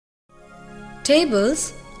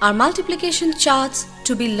Tables are multiplication charts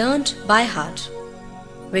to be learnt by heart.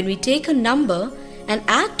 When we take a number and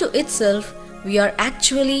add to itself, we are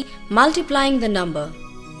actually multiplying the number.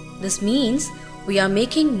 This means we are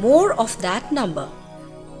making more of that number.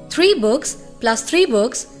 3 books plus 3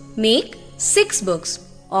 books make 6 books,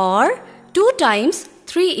 or 2 times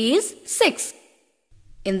 3 is 6.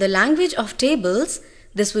 In the language of tables,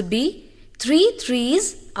 this would be 3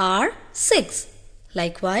 threes are 6.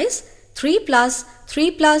 Likewise, 3 plus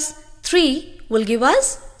 3 plus 3 will give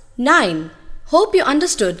us 9. Hope you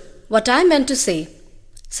understood what I meant to say.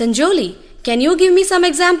 Sanjoli, can you give me some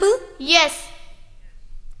example? Yes.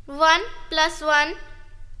 1 plus 1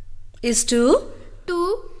 is 2.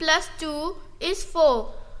 2 plus 2 is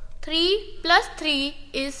 4. 3 plus 3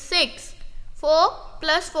 is 6. 4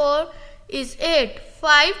 plus 4 is 8.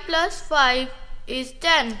 5 plus 5 is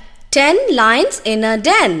 10. 10 lines in a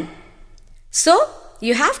den. So,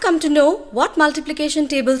 you have come to know what multiplication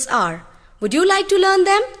tables are. Would you like to learn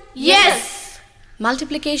them? Yes.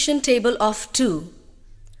 Multiplication table of 2.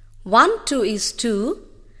 1 2 is 2.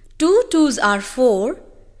 2 2s are 4.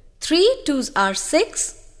 3 2s are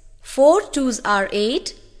 6. 4 2s are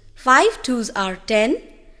 8. 5 2s are 10.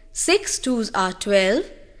 6 2s are 12.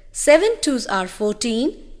 7 2s are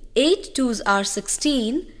 14. 8 2s are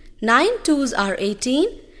 16. 9 2s are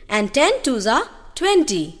 18. And 10 2s are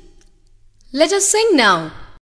 20. Let us sing now.